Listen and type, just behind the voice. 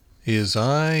His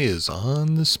eye is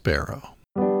on the sparrow.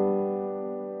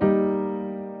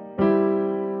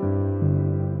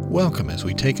 Welcome as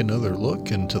we take another look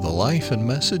into the life and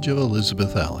message of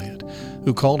Elizabeth Elliot,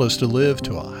 who called us to live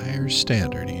to a higher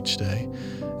standard each day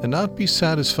and not be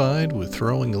satisfied with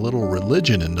throwing a little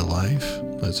religion into life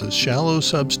as a shallow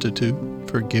substitute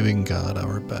for giving God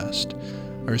our best.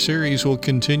 Our series will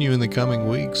continue in the coming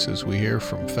weeks as we hear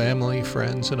from family,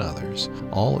 friends, and others,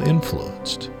 all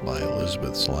influenced by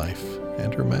Elizabeth's life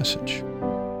and her message.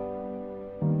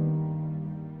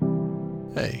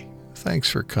 Hey, thanks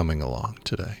for coming along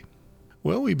today.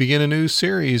 Well, we begin a new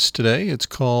series today. It's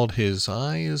called His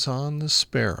Eye is on the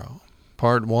Sparrow.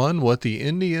 Part 1, What the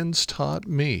Indians Taught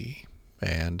Me,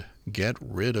 and Get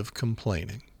Rid of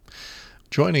Complaining.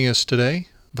 Joining us today,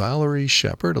 Valerie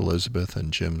Shepard, Elizabeth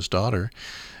and Jim's daughter,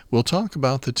 will talk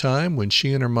about the time when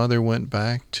she and her mother went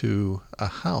back to a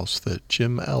house that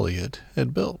Jim Elliot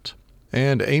had built.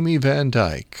 And Amy Van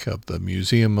Dyke of the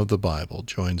Museum of the Bible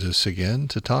joins us again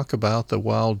to talk about the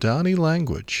Wildani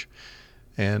language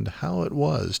and how it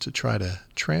was to try to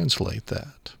translate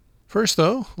that. First,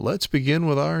 though, let's begin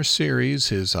with our series,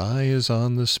 His Eye is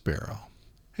on the Sparrow.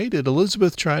 Hey, did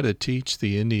Elizabeth try to teach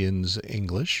the Indians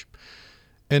English?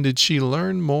 And did she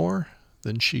learn more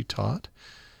than she taught?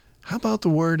 How about the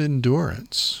word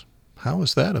endurance? How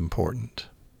is that important?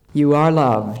 You are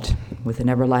loved with an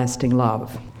everlasting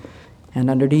love, and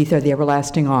underneath are the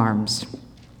everlasting arms.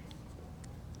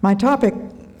 My topic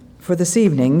for this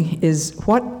evening is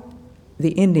what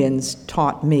the Indians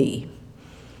taught me.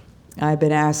 I've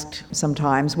been asked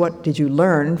sometimes, what did you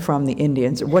learn from the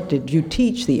Indians, or what did you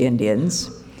teach the Indians?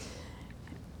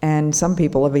 And some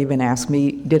people have even asked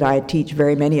me, did I teach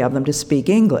very many of them to speak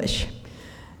English?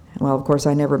 Well, of course,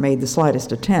 I never made the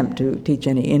slightest attempt to teach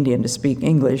any Indian to speak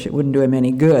English. It wouldn't do him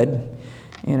any good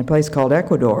in a place called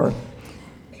Ecuador.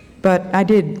 But I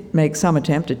did make some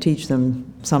attempt to teach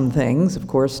them some things, of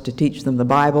course, to teach them the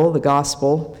Bible, the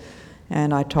gospel,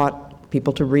 and I taught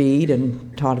people to read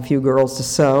and taught a few girls to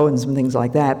sew and some things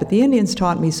like that. But the Indians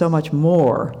taught me so much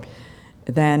more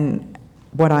than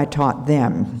what I taught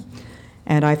them.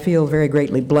 And I feel very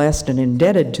greatly blessed and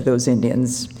indebted to those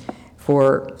Indians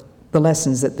for the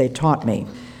lessons that they taught me.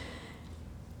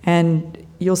 And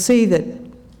you'll see that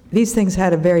these things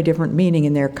had a very different meaning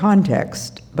in their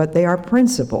context, but they are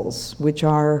principles which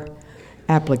are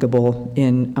applicable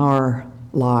in our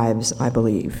lives, I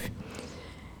believe.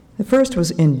 The first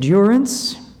was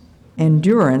endurance.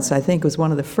 Endurance, I think, was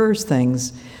one of the first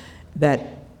things that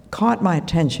caught my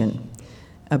attention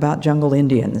about jungle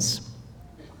Indians.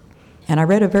 And I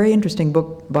read a very interesting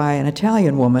book by an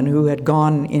Italian woman who had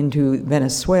gone into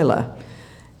Venezuela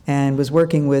and was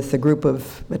working with a group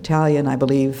of Italian, I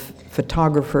believe,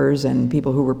 photographers and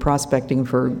people who were prospecting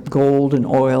for gold and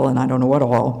oil and I don't know what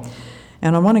all.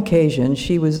 And on one occasion,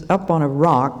 she was up on a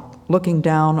rock looking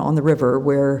down on the river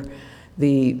where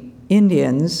the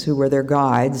Indians, who were their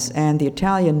guides, and the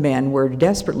Italian men were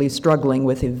desperately struggling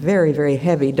with a very, very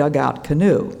heavy dugout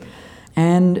canoe.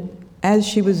 And as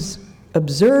she was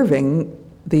observing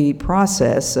the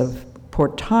process of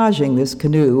portaging this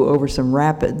canoe over some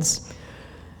rapids,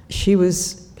 she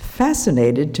was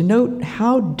fascinated to note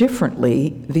how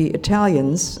differently the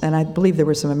Italians, and I believe there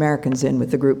were some Americans in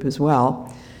with the group as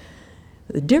well,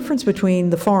 the difference between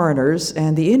the foreigners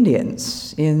and the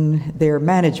Indians in their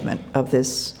management of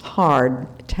this hard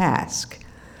task.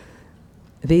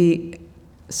 The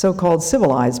so-called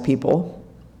civilized people,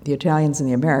 the Italians and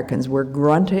the Americans, were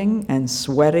grunting and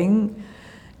sweating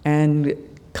and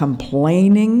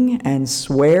complaining and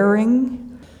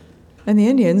swearing, and the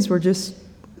Indians were just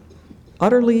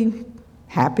utterly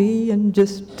happy and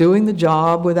just doing the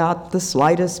job without the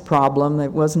slightest problem.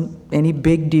 It wasn't any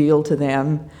big deal to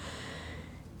them.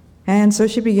 And so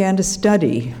she began to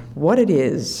study what it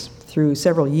is through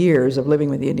several years of living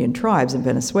with the Indian tribes in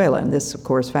Venezuela. And this, of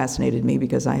course, fascinated me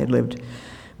because I had lived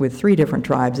with 3 different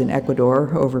tribes in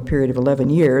Ecuador over a period of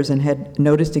 11 years and had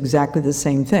noticed exactly the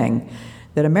same thing,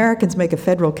 that Americans make a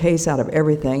federal case out of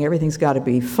everything. Everything's got to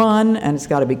be fun and it's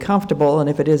got to be comfortable, and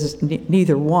if it is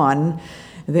neither one,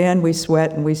 then we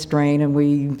sweat and we strain and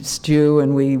we stew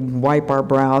and we wipe our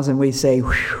brows and we say,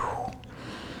 whew.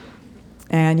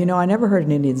 And you know, I never heard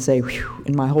an Indian say whew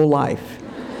in my whole life.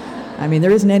 I mean,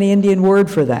 there isn't any Indian word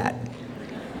for that.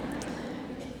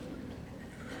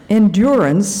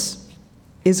 Endurance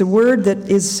is a word that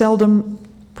is seldom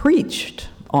preached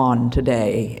on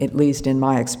today, at least in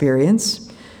my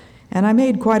experience. And I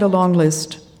made quite a long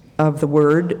list of the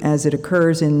word as it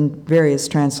occurs in various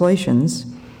translations.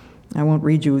 I won't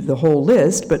read you the whole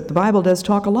list, but the Bible does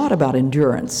talk a lot about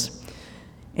endurance.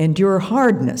 Endure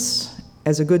hardness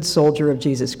as a good soldier of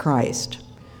Jesus Christ.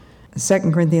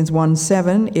 2 Corinthians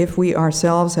 1:7, if we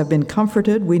ourselves have been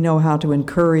comforted, we know how to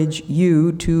encourage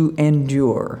you to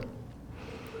endure.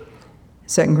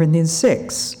 2 Corinthians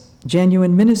 6,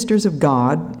 genuine ministers of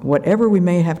God, whatever we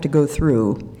may have to go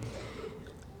through,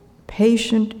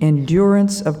 patient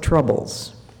endurance of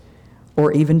troubles,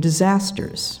 or even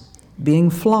disasters, being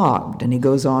flogged, and he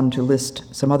goes on to list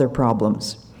some other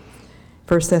problems.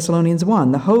 1 Thessalonians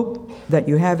 1, the hope that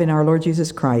you have in our Lord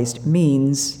Jesus Christ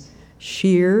means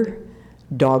sheer,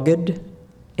 dogged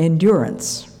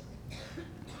endurance.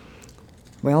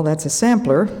 Well, that's a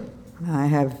sampler. I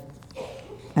have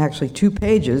actually 2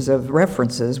 pages of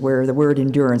references where the word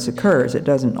endurance occurs. It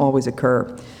doesn't always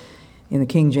occur in the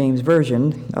King James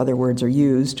Version. Other words are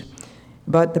used.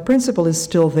 But the principle is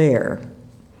still there.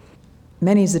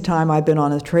 Many's the time I've been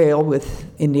on a trail with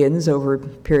Indians over a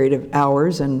period of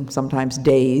hours and sometimes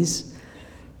days.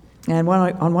 And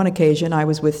on one occasion, I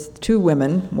was with 2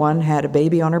 women. One had a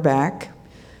baby on her back.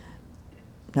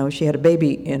 No, she had a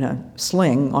baby in a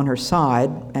sling on her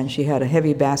side, and she had a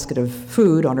heavy basket of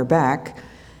food on her back,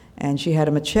 and she had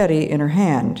a machete in her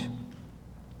hand.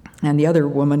 And the other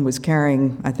woman was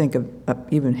carrying, I think, a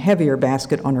even heavier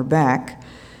basket on her back,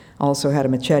 also had a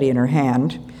machete in her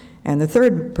hand. And the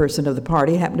third person of the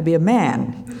party happened to be a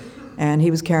man, and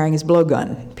he was carrying his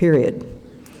blowgun, period.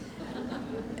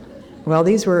 Well,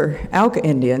 these were Auca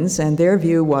Indians, and their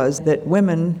view was that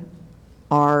women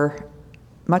are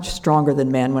much stronger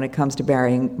than men when it comes to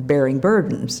bearing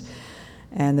burdens.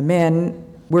 And the men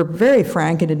were very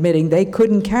frank in admitting they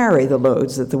couldn't carry the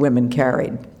loads that the women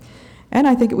carried. And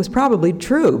I think it was probably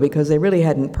true, because they really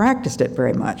hadn't practiced it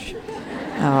very much.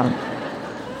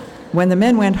 When the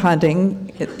men went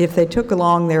hunting, if they took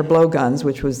along their blowguns,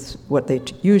 which was what they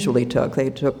usually took, they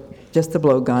took just the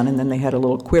blowgun, and then they had a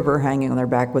little quiver hanging on their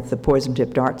back with the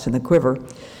poison-tipped darts in the quiver.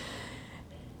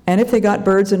 And if they got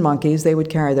birds and monkeys, they would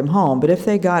carry them home. But if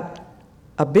they got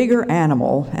a bigger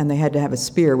animal, and they had to have a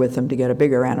spear with them to get a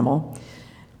bigger animal,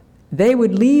 they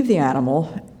would leave the animal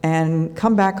and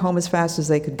come back home as fast as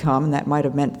they could come, and that might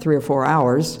have meant 3 or 4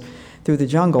 hours through the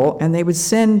jungle, and they would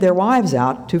send their wives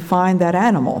out to find that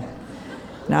animal.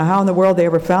 Now, how in the world they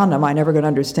ever found them, I never could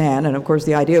understand, and of course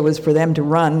the idea was for them to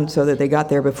run so that they got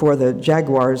there before the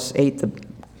jaguars ate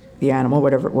the animal,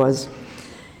 whatever it was.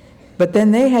 But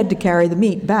then they had to carry the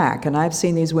meat back, and I've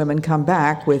seen these women come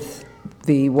back with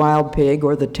the wild pig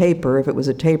or the tapir. If it was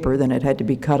a tapir, then it had to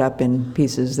be cut up in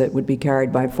pieces that would be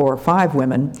carried by 4 or 5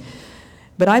 women.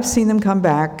 But I've seen them come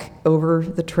back over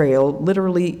the trail,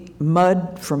 literally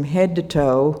mud from head to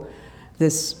toe,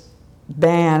 this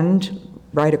band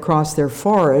right across their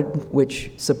forehead,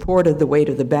 which supported the weight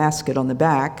of the basket on the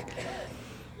back.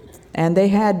 And they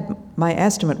had, my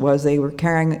estimate was they were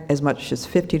carrying as much as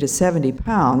 50 to 70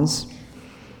 pounds.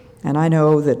 And I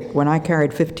know that when I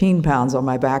carried 15 pounds on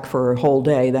my back for a whole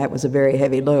day, that was a very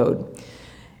heavy load.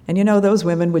 And you know, those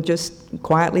women would just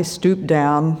quietly stoop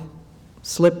down,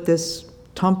 slip this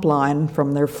tump line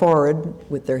from their forehead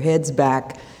with their heads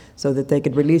back so that they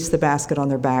could release the basket on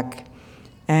their back.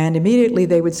 And immediately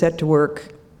they would set to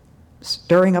work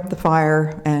stirring up the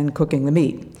fire and cooking the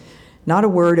meat. Not a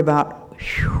word about,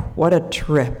 what a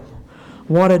trip,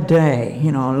 what a day,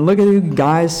 you know, look at you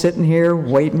guys sitting here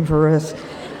waiting for us.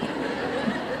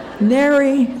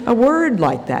 Nary a word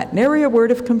like that, nary a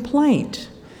word of complaint.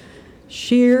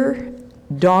 Sheer,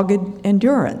 dogged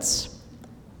endurance.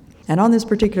 And on this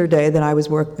particular day that I was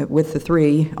with the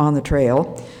 3 on the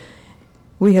trail,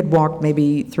 we had walked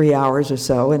maybe 3 hours or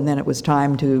so, and then it was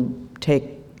time to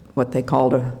take what they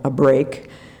called a break,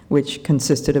 which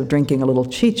consisted of drinking a little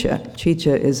chicha.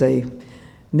 Chicha is a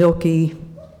milky,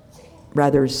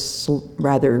 rather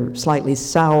slightly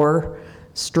sour,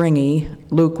 stringy,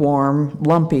 lukewarm,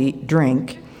 lumpy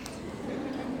drink,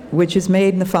 which is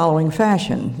made in the following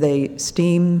fashion. They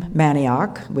steam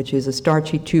manioc, which is a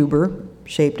starchy tuber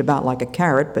shaped about like a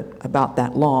carrot, but about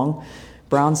that long,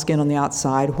 brown skin on the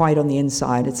outside, white on the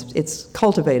inside. It's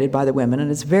cultivated by the women, and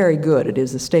it's very good. It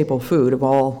is the staple food of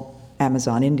all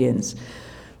Amazon Indians.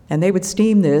 And they would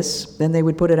steam this, then they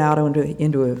would put it out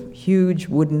into a huge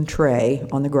wooden tray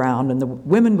on the ground, and the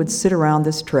women would sit around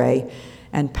this tray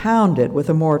and pound it with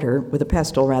a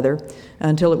pestle rather,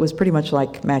 until it was pretty much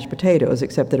like mashed potatoes,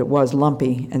 except that it was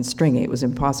lumpy and stringy. It was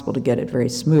impossible to get it very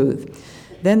smooth.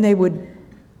 Then they would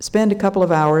spend a couple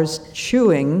of hours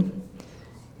chewing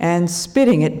and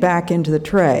spitting it back into the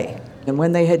tray. And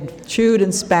when they had chewed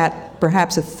and spat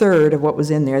perhaps a third of what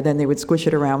was in there, then they would squish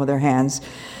it around with their hands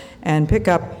and pick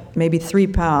up maybe 3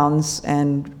 pounds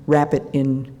and wrap it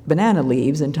in banana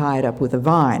leaves and tie it up with a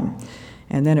vine.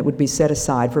 And then it would be set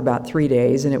aside for about 3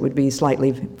 days, and it would be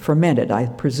slightly fermented. I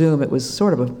presume it was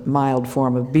sort of a mild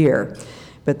form of beer.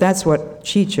 But that's what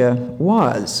chicha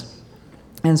was.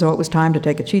 And so it was time to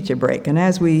take a chicha break. And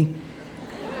as we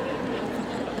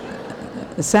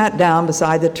sat down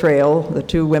beside the trail, the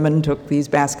two women took these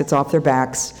baskets off their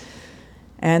backs,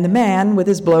 and the man with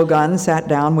his blowgun sat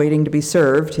down waiting to be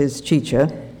served his chicha.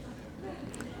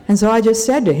 And so I just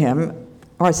said to him,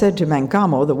 or I said to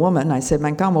Mancamo, the woman, I said,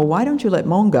 Mancamo, why don't you let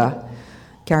Monga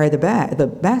carry the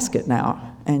basket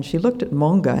now? And she looked at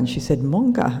Monga and she said,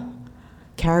 Monga,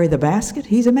 carry the basket?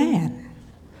 He's a man.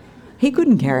 He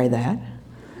couldn't carry that.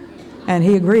 And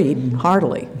he agreed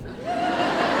heartily.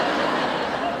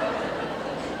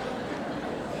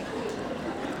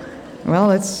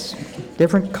 Well, it's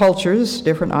different cultures,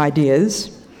 different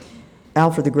ideas.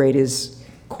 Alfred the Great is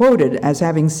quoted as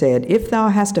having said, if thou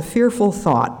hast a fearful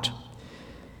thought,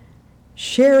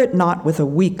 share it not with a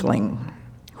weakling,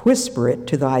 whisper it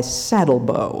to thy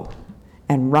saddle-bow,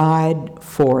 and ride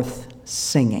forth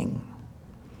singing.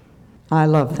 I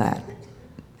love that.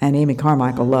 And Amy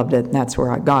Carmichael loved it, and that's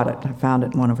where I got it. I found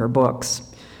it in one of her books.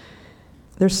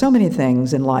 There's so many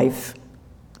things in life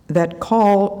that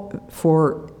call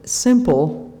for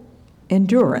simple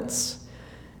endurance,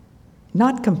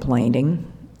 not complaining,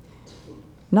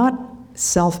 not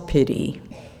self-pity,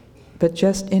 but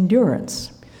just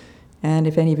endurance. And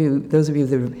if any of you, those of you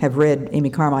that have read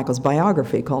Amy Carmichael's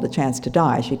biography called A Chance to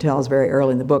Die, she tells very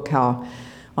early in the book how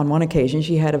on one occasion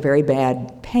she had a very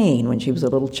bad pain when she was a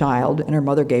little child, and her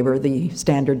mother gave her the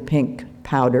standard pink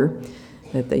powder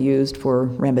that they used for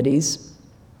remedies.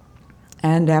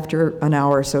 And after an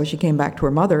hour or so, she came back to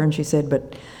her mother and she said,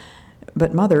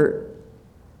 but mother,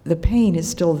 the pain is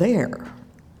still there.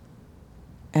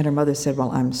 And her mother said,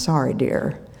 well, I'm sorry,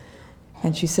 dear.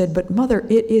 And she said, but mother,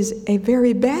 it is a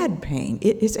very bad pain.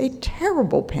 It is a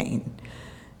terrible pain.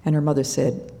 And her mother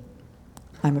said,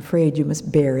 I'm afraid you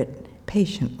must bear it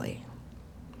patiently.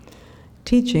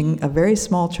 Teaching a very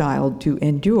small child to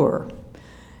endure.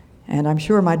 And I'm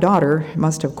sure my daughter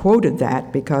must have quoted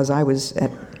that because I was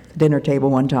at dinner table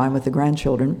one time with the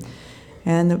grandchildren,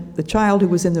 and the child who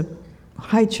was in the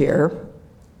high chair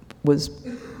was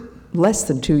less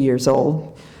than 2 years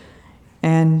old,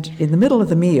 and in the middle of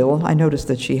the meal, I noticed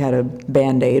that she had a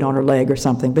Band-Aid on her leg or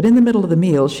something, but in the middle of the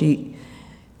meal, she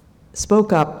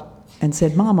spoke up and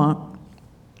said, Mama,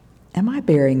 am I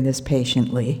bearing this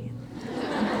patiently?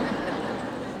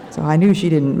 So I knew she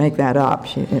didn't make that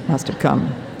up. It must have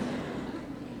come.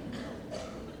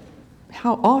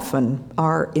 How often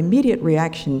our immediate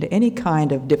reaction to any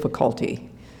kind of difficulty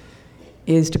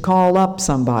is to call up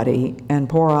somebody and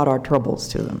pour out our troubles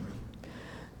to them.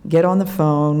 Get on the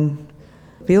phone,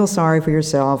 feel sorry for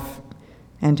yourself,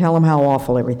 and tell them how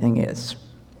awful everything is.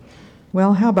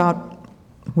 Well, how about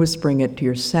whispering it to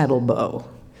your saddle bow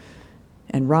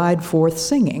and ride forth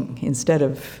singing instead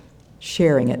of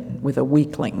sharing it with a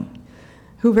weakling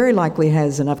who very likely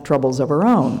has enough troubles of her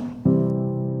own?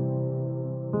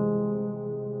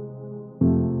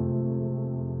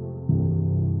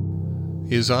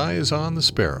 His Eye is on the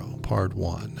Sparrow, Part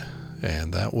 1,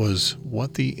 and that was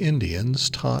What the Indians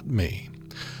Taught Me.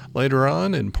 Later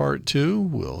on in Part 2,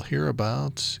 we'll hear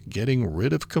about getting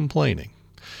rid of complaining.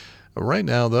 Right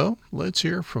now, though, let's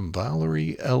hear from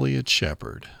Valerie Elliott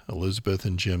Shepard, Elizabeth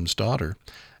and Jim's daughter,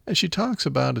 as she talks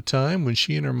about a time when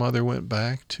she and her mother went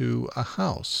back to a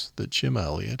house that Jim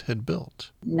Elliott had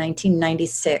built.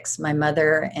 1996, my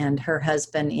mother and her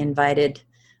husband invited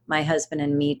my husband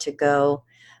and me to go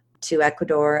to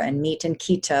Ecuador and meet in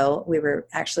Quito. We were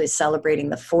actually celebrating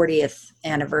the 40th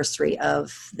anniversary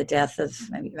of the death of,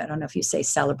 I don't know if you say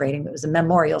celebrating, but it was a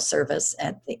memorial service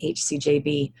at the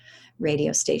HCJB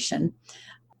radio station.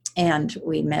 And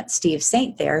we met Steve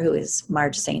Saint there, who is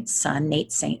Marge Saint's son,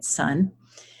 Nate Saint's son.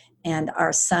 And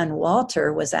our son,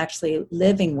 Walter, was actually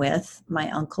living with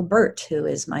my Uncle Bert, who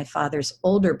is my father's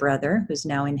older brother, who's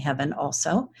now in heaven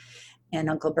also. And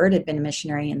Uncle Bert had been a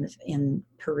missionary in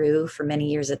Peru for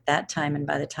many years at that time. And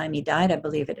by the time he died, I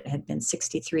believe it had been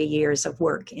 63 years of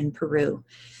work in Peru.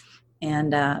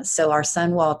 And so our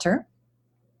son, Walter,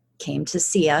 came to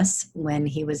see us when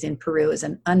he was in Peru. It was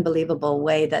an unbelievable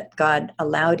way that God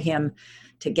allowed him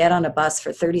to get on a bus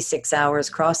for 36 hours,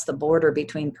 cross the border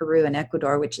between Peru and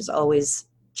Ecuador, which is always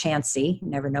chancy. You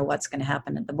never know what's going to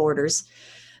happen at the borders.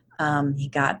 He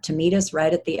got to meet us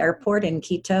right at the airport in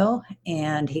Quito,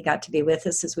 and he got to be with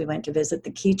us as we went to visit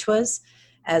the Quichuas,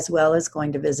 as well as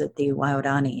going to visit the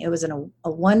Waorani. It was a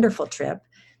wonderful trip.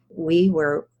 We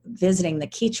were visiting the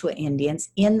Quichua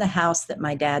Indians in the house that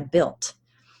my dad built.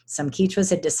 Some Quichuas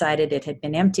had decided it had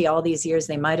been empty all these years,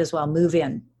 they might as well move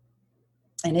in.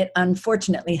 And it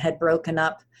unfortunately had broken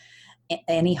up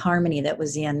any harmony that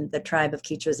was in the tribe of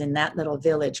Quichuas in that little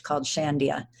village called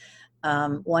Shandia.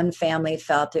 One family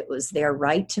felt it was their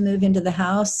right to move into the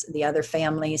house. The other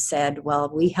family said, well,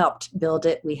 we helped build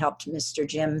it. We helped Mr.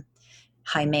 Jim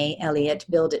Jaime Elliott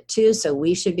build it too, so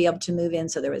we should be able to move in.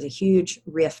 So there was a huge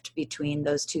rift between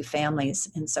those two families.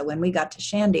 And so when we got to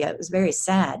Shandia, it was very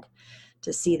sad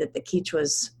to see that the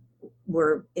Quichuas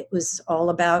it was all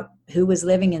about who was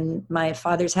living in my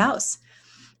father's house.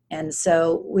 And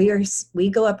so we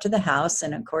go up to the house,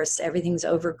 and of course everything's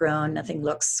overgrown. Nothing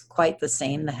looks quite the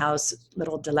same. The house, a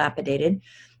little dilapidated.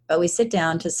 But we sit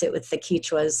down to sit with the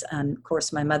Quichuas, and of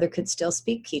course my mother could still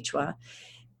speak Quichua.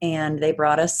 And they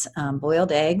brought us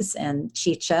boiled eggs and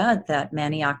chicha, that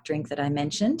manioc drink that I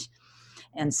mentioned.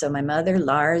 And so my mother,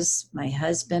 Lars, my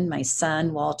husband, my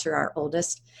son, Walter, our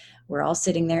oldest, we're all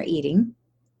sitting there eating,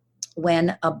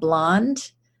 when a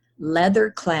blonde,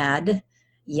 leather-clad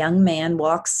young man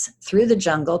walks through the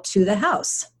jungle to the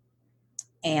house.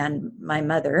 And my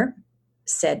mother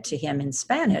said to him in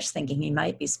Spanish, thinking he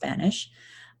might be Spanish,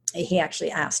 he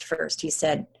actually asked first. He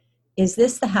said, "Is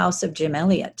this the house of Jim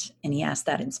Elliott?" And he asked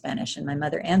that in Spanish, and my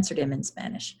mother answered him in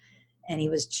Spanish. And he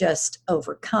was just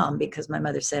overcome because my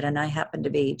mother said, and I happen to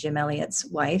be Jim Elliott's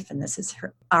wife, and this is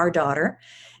our daughter,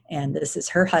 and this is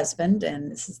her husband,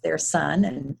 and this is their son.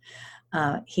 And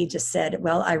he just said,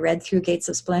 well, I read through Gates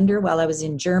of Splendor while I was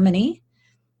in Germany,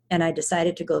 and I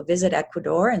decided to go visit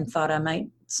Ecuador and thought I might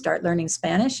start learning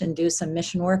Spanish and do some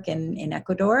mission work in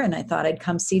Ecuador. And I thought I'd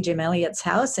come see Jim Elliott's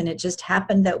house, and it just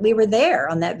happened that we were there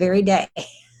on that very day.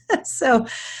 So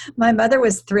my mother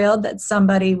was thrilled that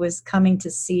somebody was coming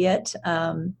to see it.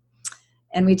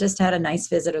 And we just had a nice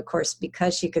visit, of course,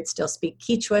 because she could still speak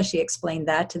Quechua. She explained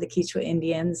that to the Quechua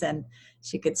Indians, and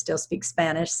she could still speak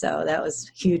Spanish. So that was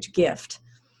a huge gift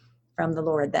from the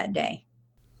Lord that day.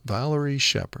 Valerie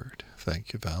Shepard.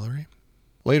 Thank you, Valerie.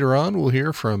 Later on, we'll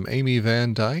hear from Amy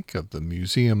Van Dyke of the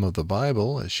Museum of the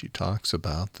Bible as she talks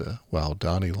about the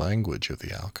Waodani language of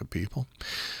the Auca people.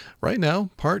 Right now,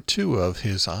 part 2 of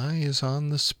His Eye is on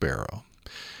the Sparrow.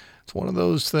 It's one of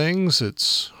those things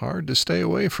it's hard to stay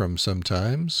away from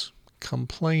sometimes,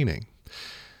 complaining.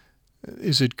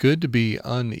 Is it good to be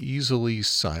uneasily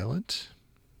silent?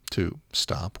 To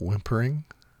stop whimpering?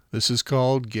 This is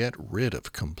called Get Rid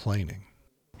of Complaining.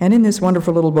 And in this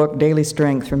wonderful little book, Daily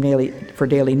Strength for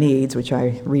Daily Needs, which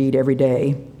I read every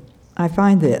day, I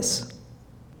find this: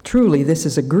 truly this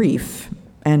is a grief,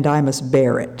 and I must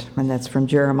bear it. And that's from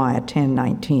Jeremiah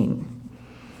 10:19.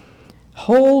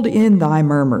 Hold in thy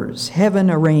murmurs, heaven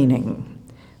arraigning.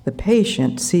 The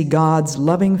patient see God's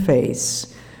loving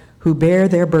face, who bear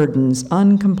their burdens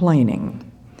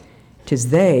uncomplaining. 'Tis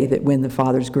they that win the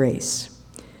Father's grace.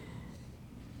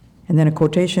 And then a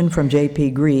quotation from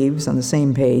J.P. Greaves on the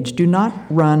same page: do not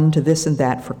run to this and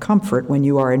that for comfort when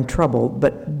you are in trouble,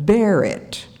 but bear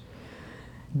it.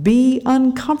 Be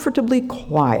uncomfortably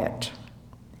quiet.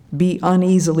 Be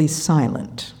uneasily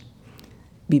silent.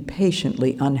 Be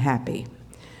patiently unhappy.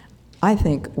 I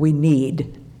think we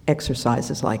need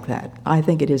exercises like that. I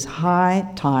think it is high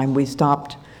time we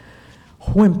stopped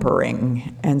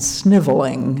whimpering and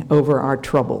sniveling over our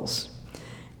troubles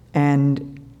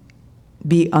and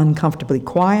be uncomfortably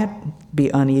quiet, be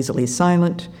uneasily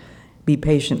silent, be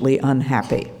patiently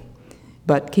unhappy.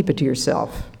 But keep it to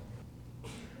yourself.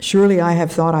 Surely I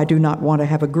have thought I do not want to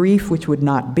have a grief which would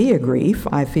not be a grief.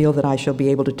 I feel that I shall be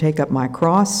able to take up my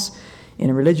cross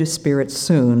in a religious spirit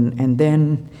soon, and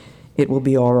then it will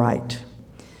be all right.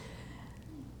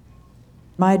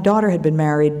 My daughter had been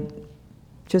married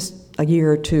just a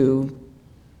year or two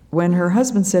when her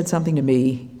husband said something to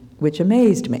me which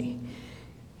amazed me.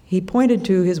 He pointed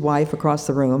to his wife across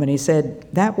the room and he said,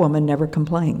 "That woman never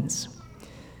complains."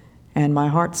 And my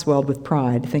heart swelled with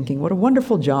pride, thinking what a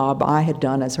wonderful job I had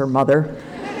done as her mother.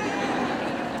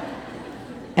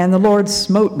 And the Lord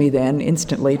smote me then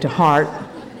instantly to heart,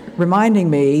 reminding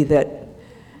me that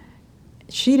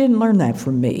she didn't learn that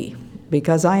from me,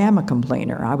 because I am a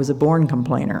complainer. I was a born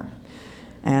complainer.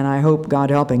 And I hope, God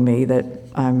helping me, that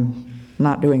I'm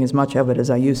not doing as much of it as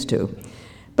I used to.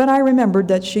 But I remembered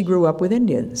that she grew up with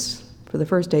Indians for the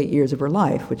first 8 years of her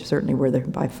life, which certainly were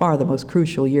by far the most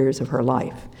crucial years of her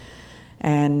life.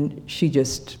 And she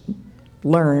just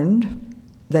learned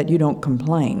that you don't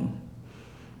complain.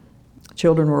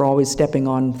 Children were always stepping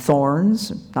on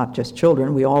thorns, not just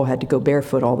children. We all had to go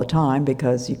barefoot all the time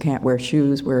because you can't wear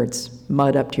shoes where it's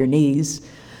mud up to your knees.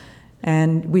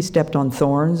 And we stepped on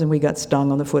thorns, and we got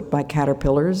stung on the foot by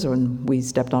caterpillars, and we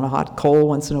stepped on a hot coal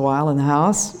once in a while in the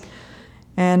house.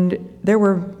 And there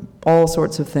were all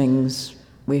sorts of things.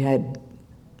 We had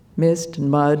mist and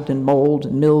mud and mold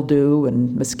and mildew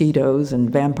and mosquitoes and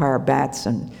vampire bats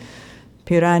and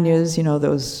piranhas,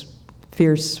 those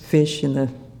fierce fish in the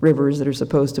rivers that are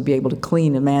supposed to be able to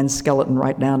clean a man's skeleton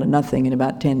right down to nothing in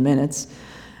about 10 minutes.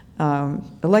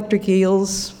 Electric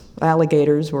eels,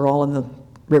 alligators were all in the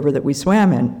river that we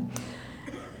swam in.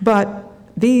 But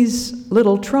these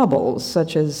little troubles,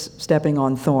 such as stepping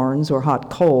on thorns or hot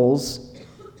coals,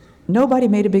 nobody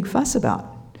made a big fuss about.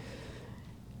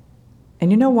 And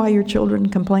you know why your children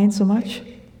complain so much?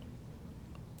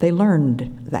 They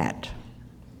learned that.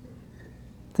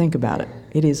 Think about it.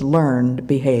 It is learned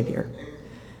behavior.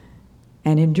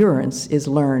 And endurance is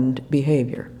learned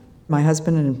behavior. My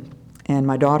husband and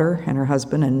my daughter and her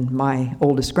husband and my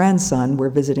oldest grandson were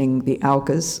visiting the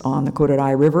Aucas on the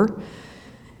Korodai River,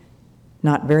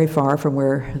 not very far from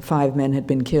where 5 men had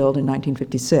been killed in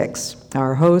 1956.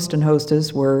 Our host and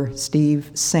hostess were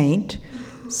Steve Saint,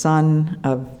 son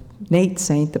of Nate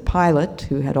Saint, the pilot,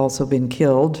 who had also been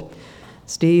killed.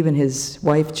 Steve and his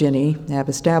wife, Ginny, have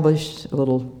established a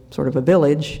little sort of a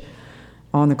village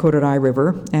on the Korodai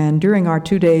River, and during our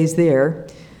 2 days there,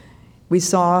 we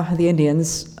saw the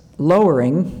Indians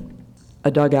lowering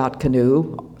a dugout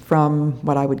canoe from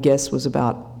what I would guess was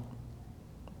about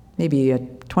maybe a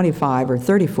 25 or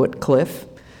 30-foot cliff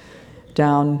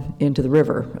down into the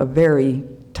river. A very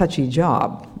touchy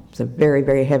job. It's a very,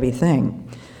 very heavy thing.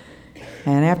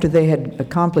 And after they had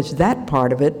accomplished that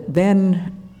part of it,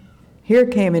 then here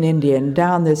came an Indian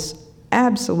down this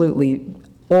absolutely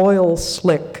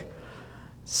oil-slick,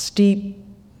 steep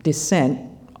descent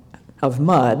of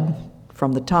mud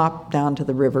from the top down to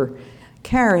the river,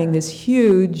 carrying this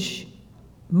huge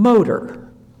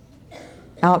motor,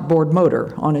 outboard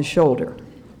motor on his shoulder.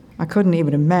 I couldn't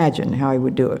even imagine how he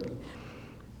would do it.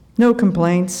 No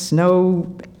complaints,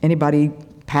 no anybody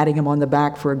patting him on the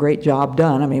back for a great job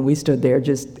done. I mean, we stood there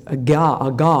just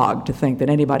agog to think that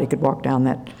anybody could walk down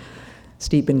that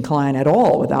steep incline at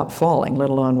all without falling, let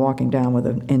alone walking down with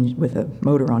a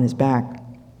motor on his back.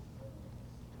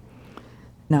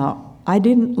 Now, I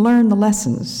didn't learn the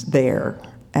lessons there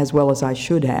as well as I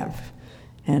should have,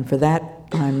 and for that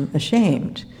I'm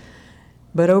ashamed.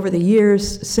 But over the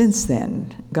years since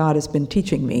then, God has been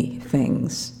teaching me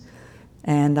things,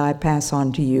 and I pass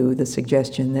on to you the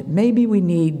suggestion that maybe we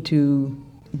need to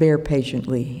bear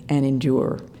patiently and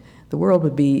endure. The world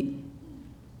would be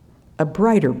a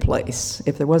brighter place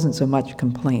if there wasn't so much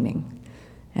complaining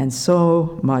and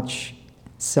so much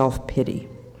self-pity.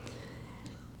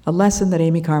 A lesson that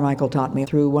Amy Carmichael taught me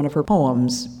through one of her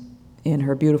poems in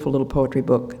her beautiful little poetry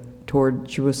book, Toward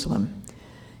Jerusalem.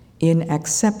 In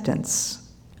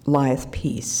acceptance lieth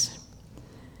peace.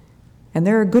 And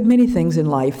there are a good many things in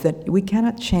life that we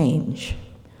cannot change.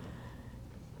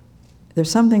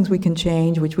 There's some things we can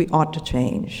change which we ought to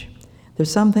change.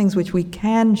 There's some things which we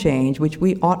can change which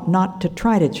we ought not to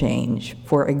try to change.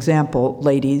 For example,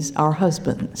 ladies, our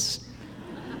husbands.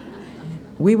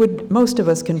 Most of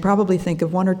us can probably think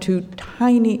of one or two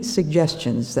tiny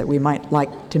suggestions that we might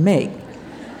like to make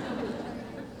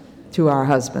to our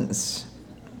husbands,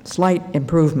 slight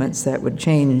improvements that would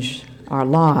change our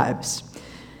lives.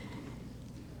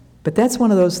 But that's one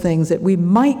of those things that we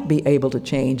might be able to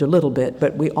change a little bit,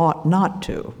 but we ought not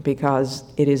to, because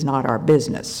it is not our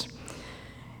business.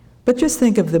 But just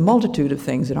think of the multitude of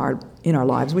things in our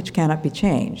lives which cannot be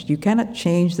changed. You cannot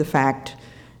change the fact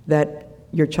that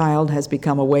your child has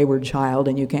become a wayward child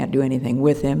and you can't do anything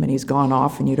with him and he's gone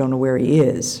off and you don't know where he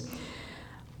is.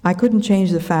 I couldn't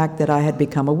change the fact that I had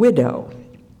become a widow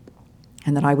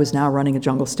and that I was now running a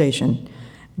jungle station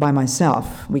by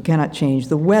myself. We cannot change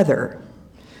the weather.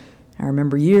 I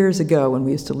remember years ago when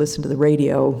we used to listen to the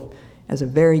radio as a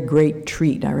very great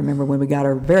treat. I remember when we got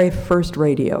our very first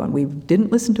radio, and we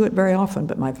didn't listen to it very often,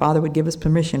 but my father would give us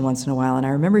permission once in a while, and I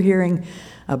remember hearing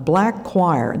a black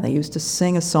choir, and they used to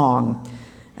sing a song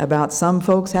about some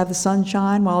folks have the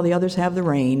sunshine while the others have the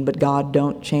rain, but God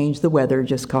don't change the weather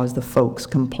just because the folks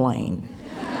complain.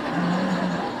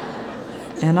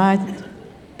 And I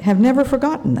have never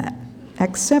forgotten that.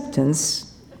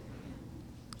 Acceptance,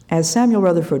 as Samuel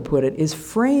Rutherford put it, is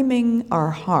framing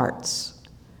our hearts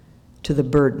to the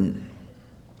burden.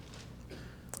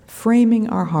 Framing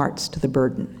our hearts to the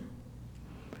burden.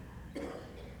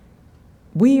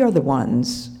 We are the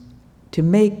ones to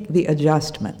make the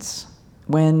adjustments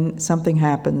when something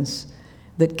happens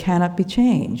that cannot be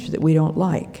changed, that we don't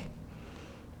like.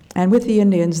 And with the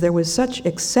Indians, there was such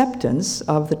acceptance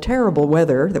of the terrible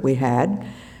weather that we had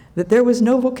that there was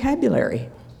no vocabulary.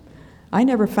 I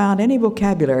never found any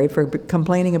vocabulary for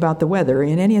complaining about the weather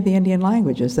in any of the Indian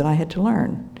languages that I had to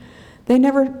learn. They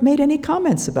never made any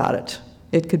comments about it.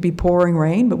 It could be pouring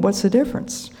rain, but what's the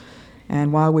difference?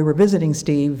 And while we were visiting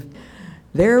Steve,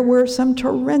 there were some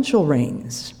torrential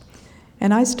rains.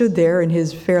 And I stood there in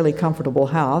his fairly comfortable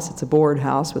house. It's a board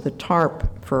house with a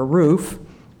tarp for a roof.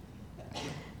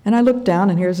 And I looked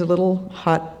down, and here's a little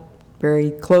hut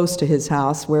very close to his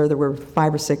house where there were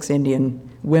 5 or 6 Indian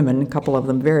women, a couple of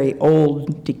them very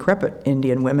old, decrepit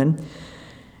Indian women.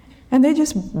 And they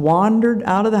just wandered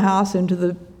out of the house into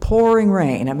the pouring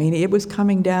rain. I mean, it was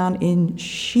coming down in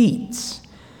sheets.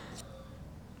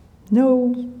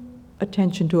 No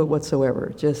attention to it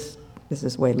whatsoever, just this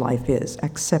is the way life is.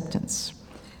 Acceptance.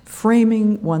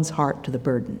 Framing one's heart to the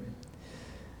burden.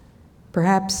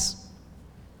 Perhaps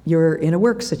you're in a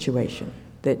work situation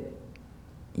that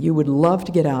you would love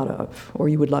to get out of, or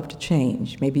you would love to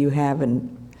change. Maybe you have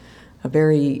a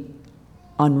very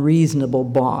unreasonable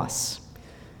boss.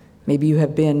 Maybe you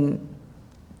have been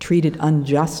treated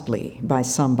unjustly by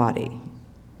somebody,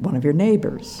 one of your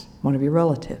neighbors, one of your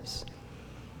relatives.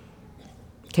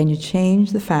 Can you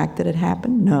change the fact that it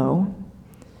happened? No.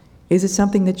 Is it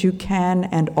something that you can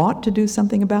and ought to do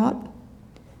something about?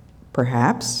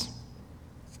 Perhaps.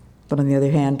 But on the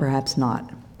other hand, perhaps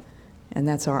not. And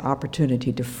that's our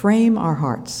opportunity to frame our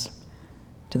hearts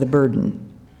to the burden.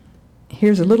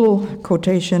 Here's a little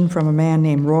quotation from a man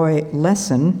named Roy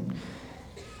Lesson.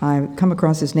 I've come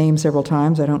across his name several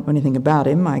times. I don't know anything about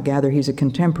him. I gather he's a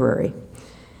contemporary.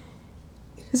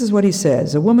 This is what he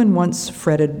says. A woman once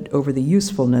fretted over the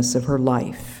usefulness of her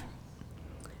life.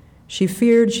 She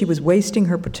feared she was wasting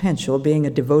her potential being a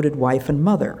devoted wife and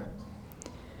mother.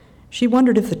 She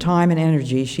wondered if the time and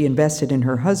energy she invested in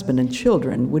her husband and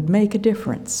children would make a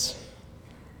difference.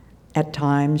 At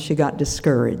times, she got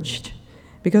discouraged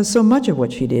because so much of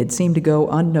what she did seemed to go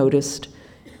unnoticed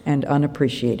and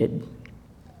unappreciated.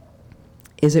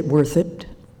 Is it worth it?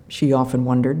 She often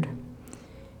wondered.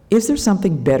 Is there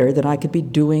something better that I could be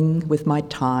doing with my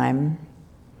time?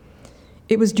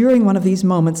 It was during one of these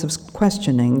moments of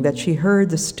questioning that she heard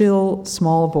the still,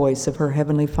 small voice of her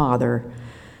Heavenly Father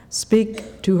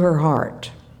speak to her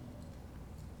heart.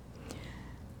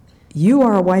 You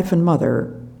are a wife and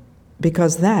mother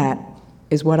because that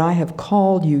is what I have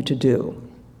called you to do.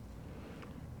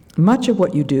 Much of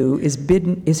what you do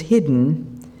is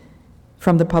hidden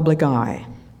from the public eye,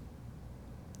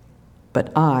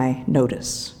 but I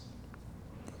notice.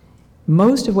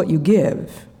 Most of what you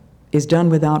give is done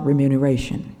without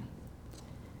remuneration,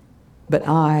 but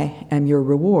I am your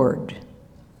reward.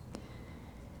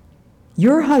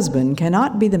 Your husband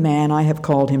cannot be the man I have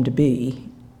called him to be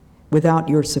without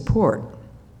your support.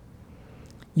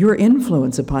 Your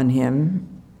influence upon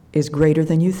him is greater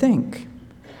than you think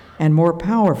and more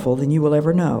powerful than you will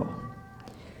ever know.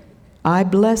 I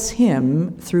bless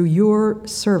him through your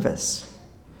service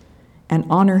and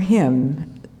honor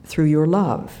him through your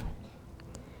love.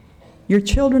 Your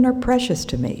children are precious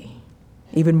to me,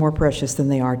 even more precious than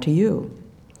they are to you.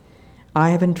 I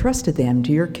have entrusted them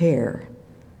to your care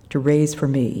to raise for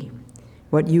me.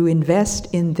 What you invest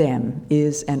in them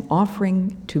is an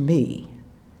offering to me.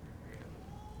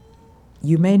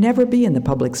 You may never be in the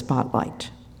public spotlight,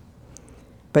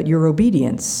 but your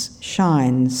obedience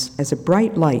shines as a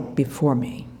bright light before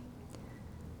me.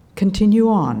 Continue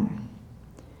on.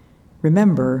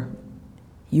 Remember,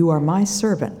 you are my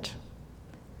servant.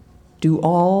 Do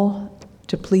all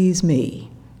to please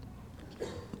me.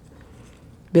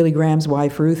 Billy Graham's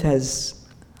wife, Ruth, has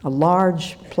a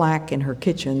large plaque in her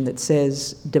kitchen that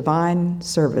says, "Divine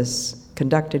service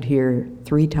conducted here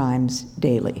 3 times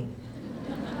daily."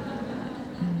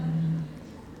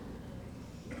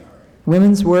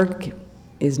 Women's work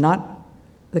is not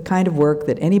the kind of work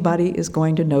that anybody is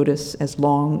going to notice as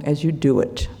long as you do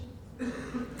it.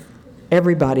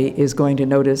 Everybody is going to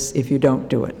notice if you don't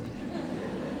do it.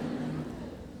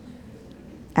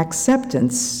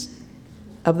 Acceptance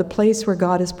of the place where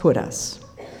God has put us.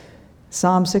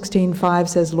 Psalm 16:5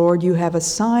 says, Lord, you have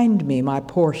assigned me my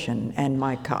portion and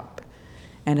my cup,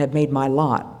 and have made my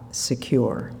lot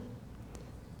secure.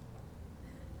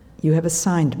 You have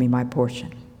assigned me my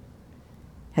portion.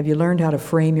 Have you learned how to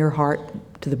frame your heart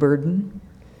to the burden?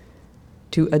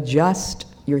 To adjust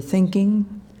your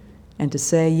thinking and to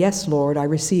say, yes, Lord, I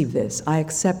receive this, I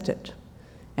accept it,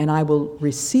 and I will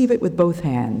receive it with both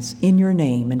hands in your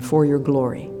name and for your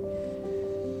glory.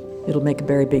 It'll make a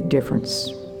very big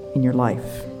difference in your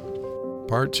life.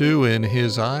 Part 2 in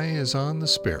His Eye is on the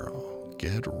Sparrow.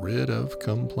 Get rid of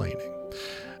complaining.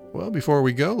 Well, before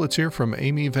we go, let's hear from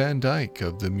Amy Van Dyke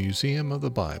of the Museum of the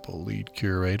Bible, lead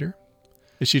curator.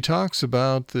 She talks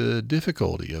about the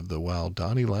difficulty of the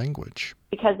Waodani language.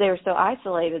 Because they were so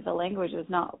isolated, the language was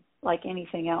not like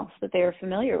anything else that they were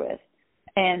familiar with.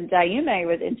 And Dayume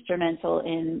was instrumental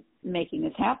in making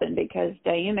this happen, because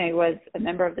Dayume was a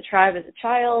member of the tribe as a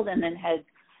child and then had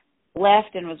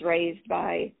left and was raised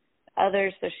by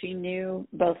others, so she knew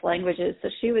both languages. So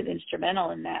she was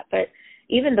instrumental in that. But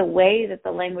even the way that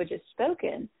the language is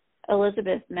spoken,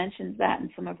 Elizabeth mentions that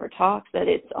in some of her talks, that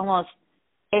it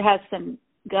has some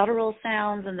guttural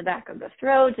sounds in the back of the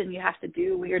throat, and you have to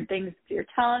do weird things to your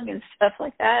tongue and stuff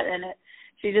like that. And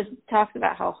she just talks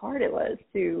about how hard it was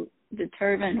to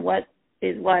determine what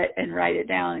is what and write it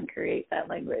down and create that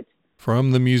language.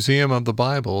 From the Museum of the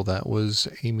Bible, that was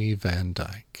Amy Van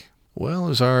Dyke. Well,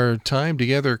 as our time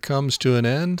together comes to an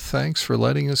end, thanks for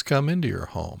letting us come into your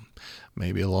home.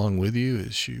 Maybe along with you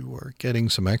as you are getting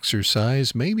some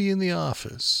exercise, maybe in the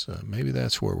office. Maybe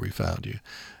that's where we found you.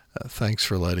 Thanks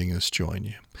for letting us join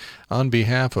you. On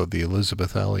behalf of the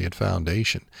Elizabeth Elliot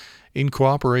Foundation, in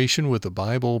cooperation with the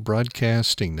Bible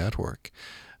Broadcasting Network,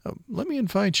 let me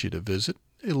invite you to visit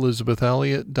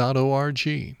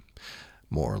elizabethelliot.org.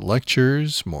 More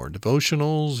lectures, more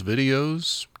devotionals,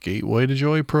 videos, Gateway to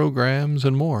Joy programs,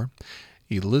 and more.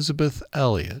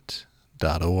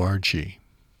 elizabethelliot.org.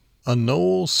 A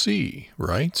Noel C.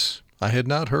 writes, I had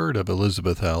not heard of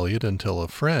Elizabeth Elliot until a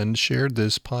friend shared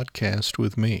this podcast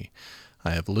with me.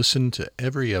 I have listened to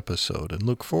every episode and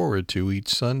look forward to each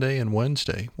Sunday and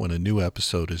Wednesday when a new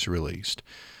episode is released.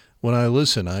 When I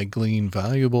listen, I glean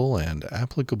valuable and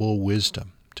applicable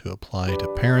wisdom to apply to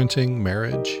parenting,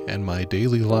 marriage, and my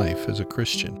daily life as a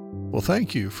Christian. Well,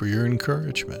 thank you for your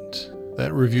encouragement.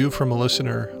 That review from a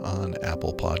listener on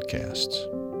Apple Podcasts.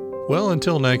 Well,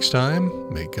 until next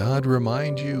time, may God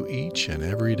remind you each and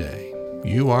every day,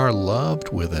 you are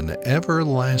loved with an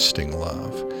everlasting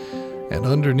love, and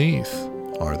underneath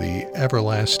are the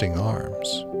everlasting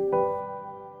arms